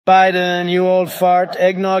Biden, you old fart,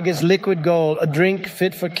 eggnog is liquid gold, a drink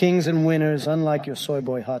fit for kings and winners, unlike your soy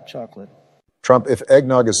boy hot chocolate. Trump, if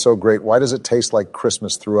eggnog is so great, why does it taste like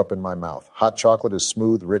Christmas threw up in my mouth? Hot chocolate is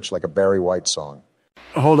smooth, rich, like a Barry White song.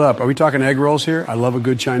 Hold up. Are we talking egg rolls here? I love a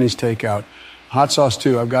good Chinese takeout. Hot sauce,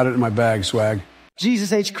 too. I've got it in my bag, swag.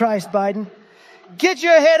 Jesus H. Christ, Biden. Get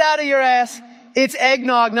your head out of your ass. It's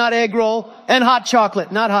eggnog, not egg roll, and hot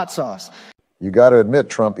chocolate, not hot sauce. You got to admit,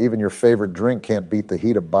 Trump, even your favorite drink can't beat the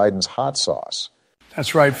heat of Biden's hot sauce.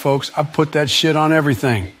 That's right, folks. I put that shit on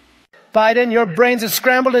everything. Biden, your brain's as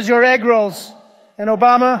scrambled as your egg rolls. And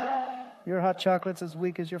Obama, your hot chocolate's as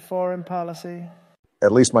weak as your foreign policy.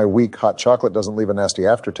 At least my weak hot chocolate doesn't leave a nasty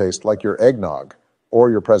aftertaste like your eggnog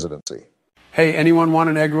or your presidency. Hey, anyone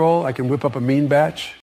want an egg roll? I can whip up a mean batch.